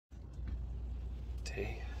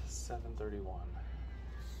Day 7:31.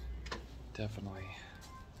 Definitely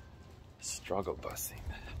struggle busing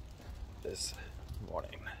this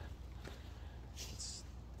morning. It's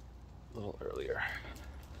a little earlier,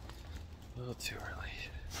 a little too early.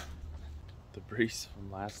 The breeze from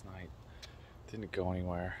last night didn't go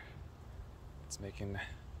anywhere. It's making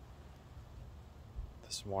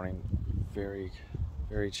this morning very,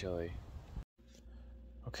 very chilly.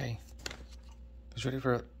 Okay, who's ready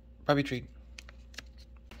for a puppy treat?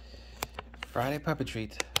 Friday puppy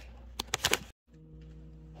treat.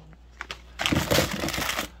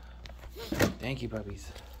 Thank you,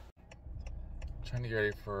 puppies. Trying to get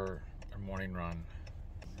ready for our morning run.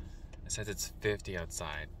 It says it's 50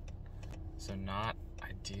 outside, so not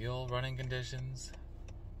ideal running conditions.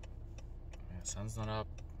 The sun's not up.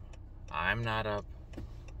 I'm not up.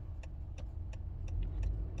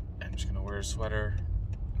 I'm just gonna wear a sweater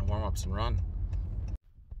and warm ups and run.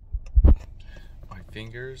 My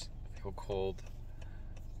fingers feel cold.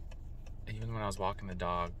 Even when I was walking the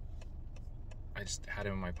dog, I just had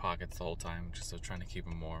him in my pockets the whole time, just so trying to keep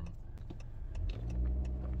him warm.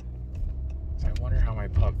 So I wonder how my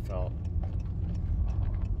pup felt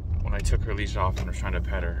when I took her leash off and was trying to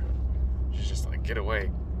pet her. She's just like, get away.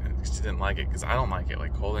 And she didn't like it, because I don't like it.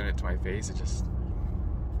 Like holding it to my face, it just,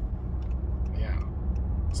 yeah,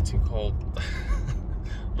 it's too cold.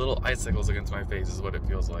 Little icicles against my face is what it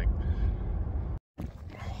feels like.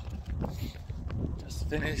 Just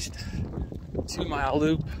finished 2-mile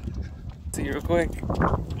loop. See real quick.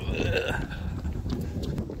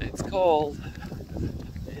 It's cold.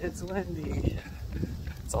 It's windy.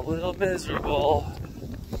 It's a little miserable.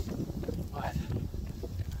 But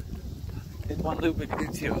in one loop we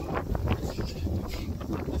can do 2.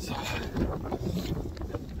 So,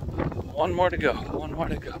 one more to go. One more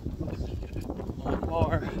to go. One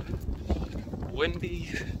more windy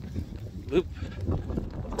loop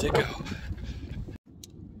to go.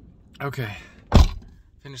 Okay,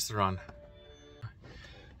 finished the run.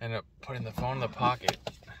 Ended up putting the phone in the pocket,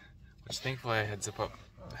 which thankfully I had zip up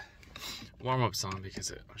warm-ups on, because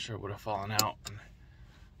I'm sure it would have fallen out. And I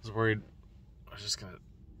was worried I was just gonna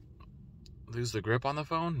lose the grip on the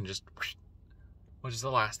phone and just, which is the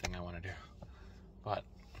last thing I want to do. But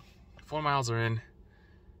 4 miles are in.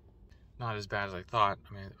 Not as bad as I thought.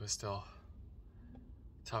 I mean, it was still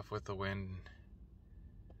tough with the wind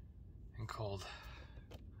and cold,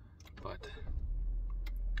 but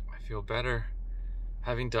I feel better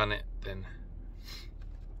having done it than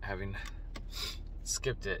having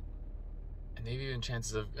skipped it, and maybe even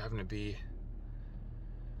chances of having to be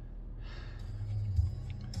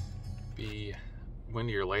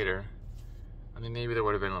windier later. I mean, maybe there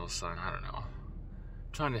would have been a little sun. I don't know.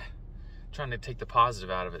 Trying to take the positive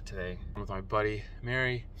out of it today. I'm with my buddy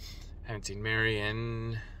Mary. Haven't seen Mary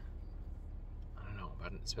in, I don't know,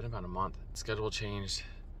 it's been about a month. Schedule changed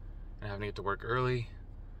and having to get to work early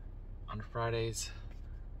on Fridays.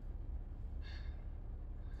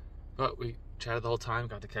 But we chatted the whole time,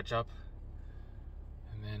 got to catch up,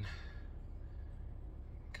 and then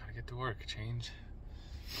gotta get to work, change,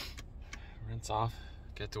 rinse off,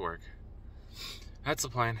 get to work. That's the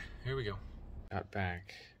plan. Here we go. Got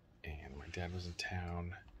back, and my dad was in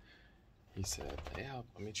town. He said, hey, I'll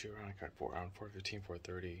meet you around 4:15,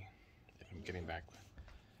 4:30. I'm getting back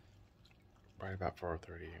right about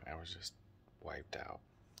 4:30. I was just wiped out.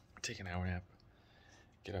 Take an hour nap,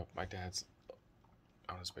 get up. My dad's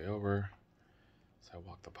on his way over, so I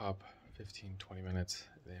walk the pup 15-20 minutes,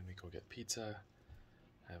 then we go get pizza,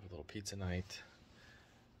 have a little pizza night,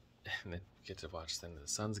 and then get to watch the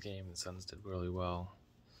Suns game. The Suns did really well.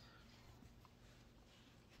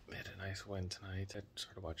 We had a nice win tonight. I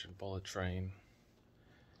started watching Bullet Train.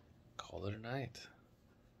 Called it a night.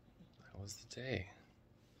 That was the day.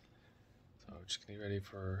 So I'm just getting ready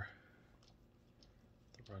for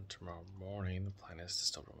the run tomorrow morning. The plan is to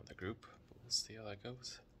still run with the group, but we'll see how that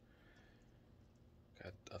goes.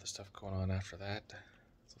 Got other stuff going on after that,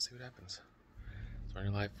 so we'll see what happens. So run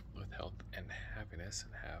your life with health and happiness,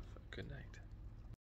 and have a good night.